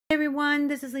Hey everyone,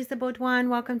 this is Lisa Baudouin.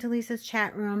 Welcome to Lisa's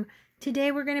chat room.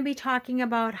 Today we're going to be talking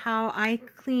about how I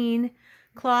clean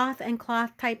cloth and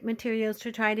cloth type materials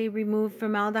to try to remove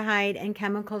formaldehyde and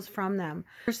chemicals from them.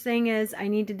 First thing is I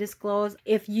need to disclose,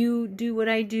 if you do what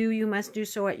I do, you must do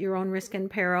so at your own risk and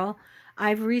peril.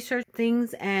 I've researched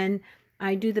things and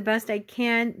I do the best I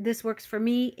can. This works for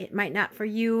me. It might not for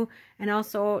you. And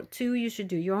also, too, you should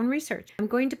do your own research. I'm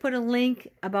going to put a link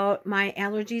about my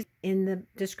allergies in the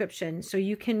description so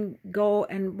you can go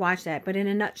and watch that. But in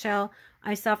a nutshell,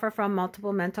 I suffer from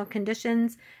multiple mental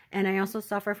conditions, and I also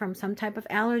suffer from some type of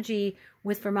allergy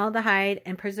with formaldehyde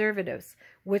and preservatives,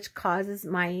 which causes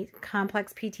my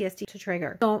complex PTSD to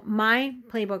trigger. So my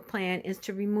playbook plan is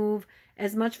to remove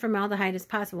as much formaldehyde as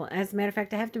possible. As a matter of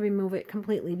fact, I have to remove it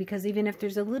completely because even if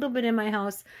there's a little bit in my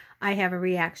house, I have a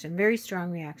reaction, very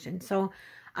strong reaction. So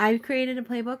I created a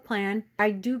playbook plan. I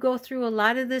do go through a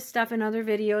lot of this stuff in other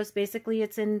videos. Basically,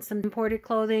 it's in some imported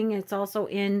clothing. It's also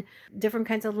in different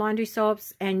kinds of laundry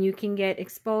soaps, and you can get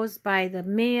exposed by the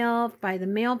mail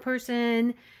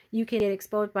person. You can get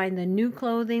exposed by the new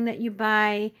clothing that you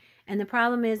buy. And the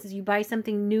problem is you buy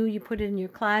something new, you put it in your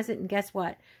closet, and guess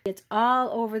what? It's all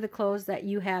over the clothes that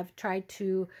you have tried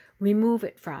to remove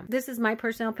it from. This is my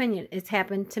personal opinion. It's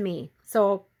happened to me.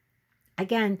 So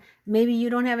again, maybe you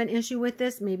don't have an issue with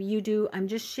this. Maybe you do. I'm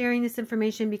just sharing this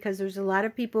information because there's a lot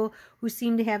of people who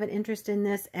seem to have an interest in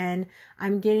this, and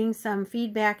I'm getting some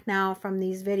feedback now from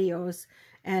these videos.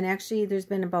 And actually, there's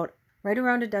been about right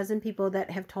around a dozen people that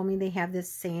have told me they have this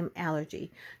same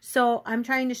allergy. So I'm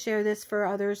trying to share this for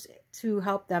others to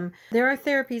help them. There are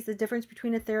therapies. The difference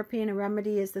between a therapy and a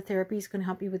remedy is the therapies can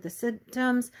help you with the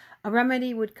symptoms. A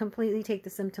remedy would completely take the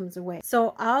symptoms away.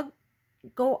 So I'll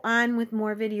go on with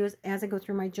more videos as I go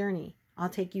through my journey. I'll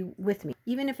take you with me.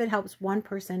 Even if it helps one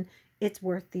person, it's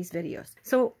worth these videos.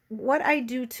 So what I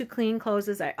do to clean clothes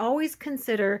is I always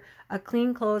consider a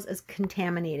clean clothes as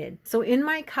contaminated. So in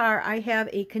my car, I have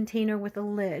a container with a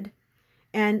lid.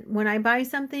 And when I buy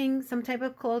something, some type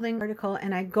of clothing article,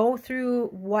 and I go through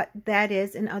what that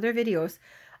is in other videos,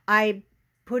 I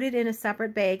put it in a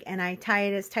separate bag and I tie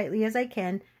it as tightly as I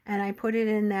can. And I put it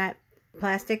in that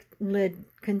plastic lid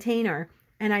container.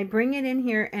 And I bring it in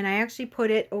here and I actually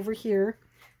put it over here.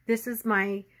 This is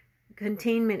my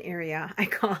containment area, I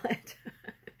call it.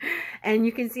 And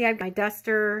you can see I've got my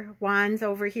duster wands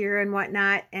over here and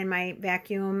whatnot, and my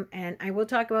vacuum, and I will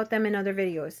talk about them in other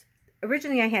videos.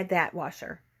 Originally I had that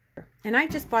washer, and I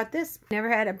just bought this. Never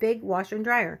had a big washer and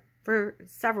dryer for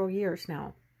several years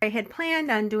now. What I had planned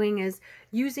on doing is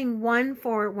using one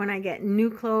for when I get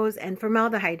new clothes and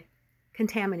formaldehyde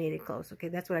contaminated clothes. Okay,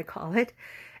 that's what I call it.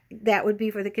 That would be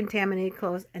for the contaminated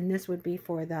clothes, and this would be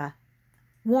for the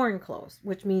worn clothes,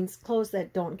 which means clothes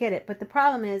that don't get it. But the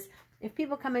problem is, if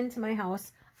people come into my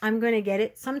house, I'm going to get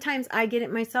it. Sometimes I get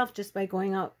it myself just by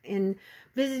going out and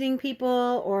visiting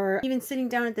people, or even sitting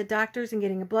down at the doctor's and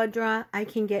getting a blood draw. I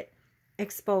can get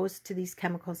exposed to these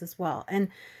chemicals as well. And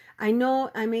I know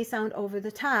I may sound over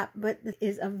the top, but it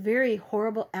is a very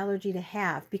horrible allergy to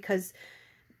have because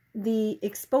the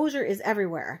exposure is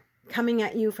everywhere, coming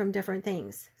at you from different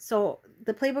things. So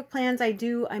the playbook plans I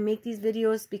do, I make these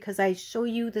videos because I show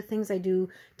you the things I do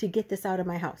to get this out of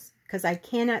my house, because I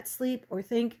cannot sleep or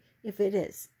think if it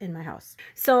is in my house.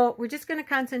 So we're just going to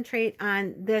concentrate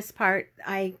on this part.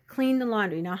 I clean the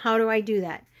laundry. Now, how do I do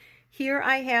that? Here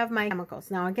I have my chemicals.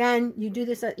 Now, again, you do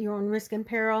this at your own risk and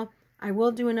peril. I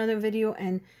will do another video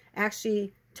and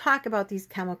actually talk about these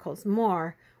chemicals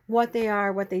more, what they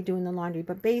are, what they do in the laundry.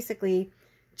 But basically,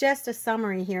 just a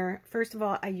summary here. First of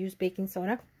all, I use baking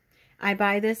soda. I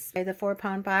buy this by the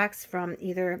 4-pound box from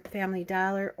either Family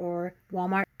Dollar or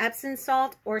Walmart. Epsom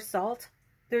salt or salt.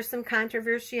 There's some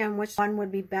controversy on which one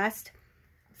would be best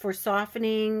for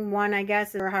softening. One, I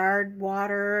guess, is hard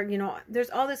water. You know, there's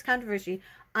all this controversy.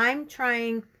 I'm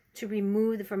trying to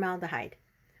remove the formaldehyde.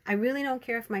 I really don't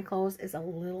care if my clothes is a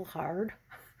little hard.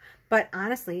 But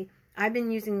honestly, I've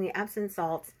been using the Epsom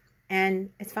salts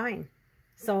and it's fine.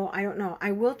 So I don't know.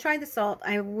 I will try the salt.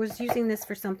 I was using this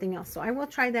for something else. So I will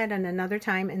try that at another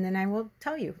time, and then I will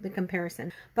tell you the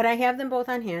comparison. But I have them both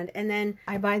on hand. And then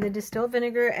I buy the distilled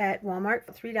vinegar at Walmart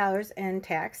for $3 and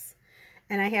tax.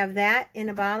 And I have that in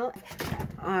a bottle.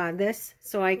 This,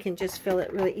 so I can just fill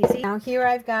it really easy. Now here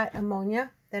I've got ammonia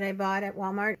that I bought at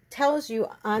Walmart. It tells you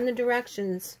on the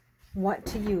directions what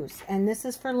to use. And this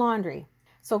is for laundry.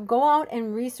 So go out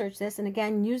and research this, and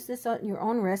again, use this at your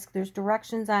own risk. There's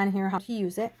directions on here how to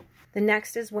use it. The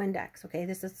next is Windex. Okay,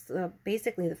 this is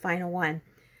basically the final one.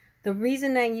 The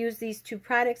reason I use these two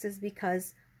products is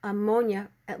because ammonia,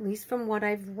 at least from what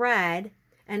I've read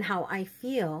and how I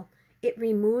feel, it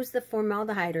removes the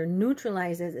formaldehyde or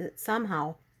neutralizes it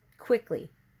somehow quickly.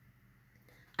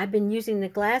 I've been using the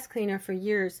glass cleaner for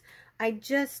years. I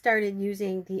just started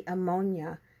using the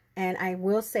ammonia, and I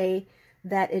will say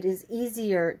that it is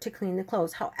easier to clean the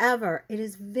clothes. However, it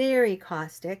is very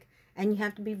caustic, and you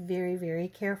have to be very, very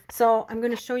careful. So I'm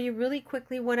going to show you really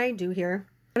quickly what I do here.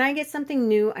 When I get something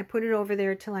new, I put it over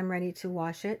there till I'm ready to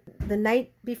wash it. The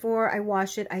night before I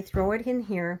wash it, I throw it in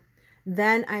here.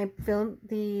 Then I fill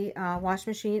the wash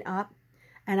machine up,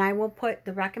 and I will put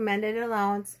the recommended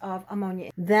allowance of ammonia.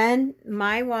 Then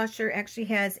my washer actually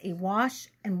has a wash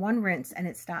and one rinse, and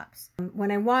it stops.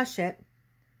 When I wash it,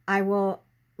 I will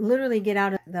literally get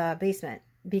out of the basement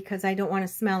because I don't want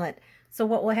to smell it. So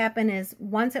what will happen is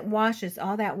once it washes,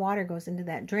 all that water goes into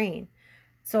that drain.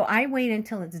 So I wait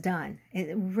until it's done.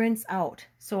 It rinse out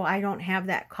so I don't have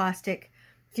that caustic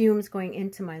fumes going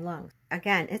into my lungs.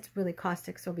 Again, it's really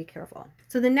caustic, so be careful.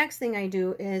 So the next thing I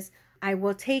do is I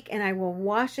will take and I will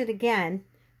wash it again.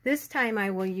 This time I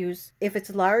will use, if it's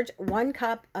large, 1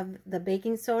 cup of the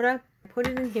baking soda. Put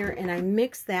it in here and I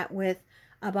mix that with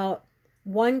about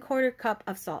 1/4 cup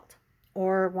of salt,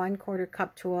 or 1/4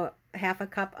 cup to a half a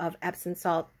cup of Epsom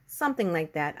salt, something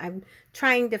like that. I'm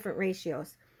trying different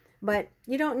ratios, but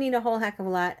you don't need a whole heck of a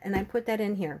lot. And I put that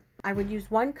in here. I would use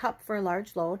 1 cup for a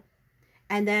large load,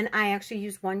 and then I actually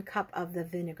use 1 cup of the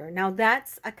vinegar. Now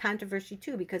that's a controversy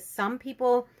too, because some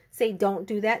people say don't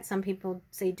do that, some people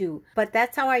say do, but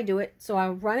that's how I do it. So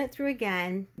I'll run it through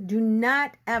again. Do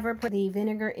not ever put the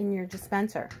vinegar in your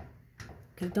dispenser.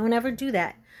 Okay, don't ever do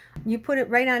that. You put it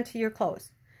right onto your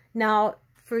clothes. Now,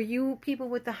 for you people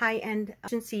with the high-end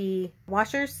efficiency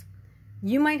washers,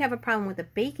 you might have a problem with the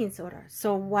baking soda.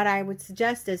 So what I would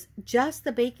suggest is just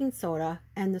the baking soda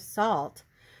and the salt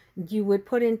you would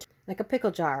put into like a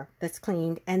pickle jar that's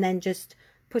cleaned, and then just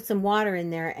put some water in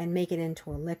there and make it into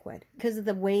a liquid. Because of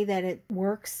the way that it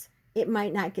works, it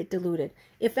might not get diluted.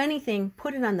 If anything,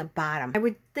 put it on the bottom. I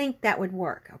would think that would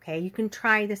work, okay? You can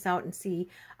try this out and see.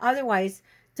 Otherwise,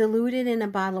 dilute it in a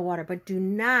bottle of water, but do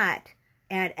not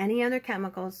add any other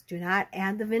chemicals. Do not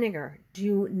add the vinegar.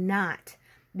 Do not,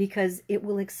 because it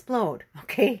will explode,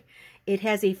 okay? It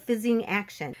has a fizzing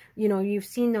action. You know, you've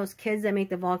seen those kids that make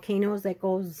the volcanoes that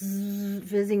go zzz,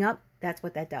 fizzing up. That's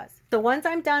what that does. So once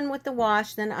I'm done with the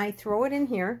wash, then I throw it in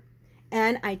here,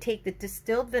 and I take the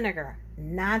distilled vinegar,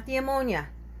 not the ammonia.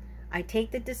 I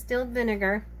take the distilled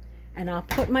vinegar, and I'll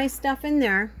put my stuff in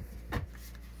there,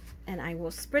 and I will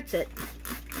spritz it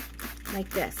like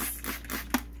this.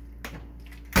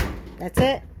 That's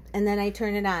it. And then I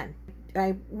turn it on.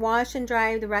 I wash and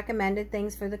dry the recommended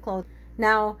things for the clothes.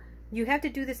 Now, you have to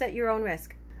do this at your own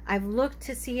risk. I've looked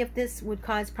to see if this would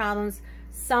cause problems.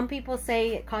 Some people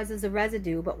say it causes a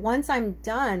residue, but once I'm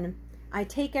done, I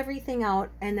take everything out,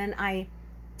 and then I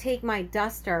take my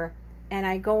duster and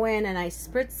I go in and I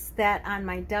spritz that on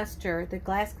my duster, the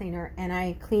glass cleaner, and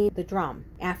I clean the drum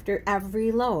after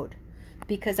every load,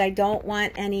 because I don't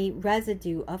want any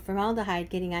residue of formaldehyde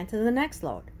getting onto the next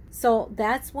load. So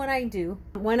that's what I do.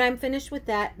 When I'm finished with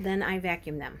that, then I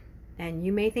vacuum them. And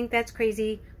you may think that's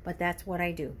crazy, but that's what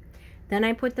I do. Then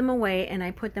I put them away, and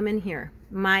I put them in here.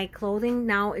 My clothing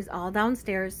now is all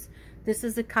downstairs. This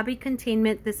is a cubby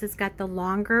containment. This has got the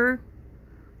longer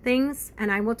things,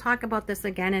 and I will talk about this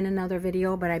again in another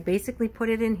video, but I basically put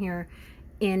it in here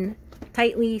in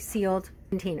tightly sealed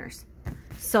containers.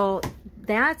 So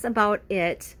that's about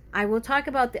it. I will talk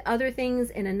about the other things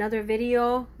in another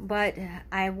video, but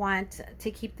I want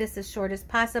to keep this as short as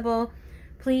possible.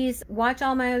 Please watch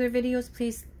all my other videos.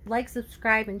 Please like,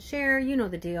 subscribe, and share. You know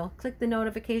the deal. Click the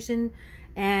notification,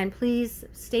 and please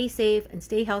stay safe and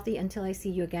stay healthy until I see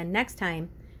you again next time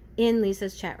in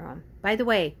Lisa's chat room. By the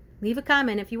way, leave a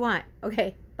comment if you want.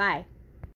 Okay, bye.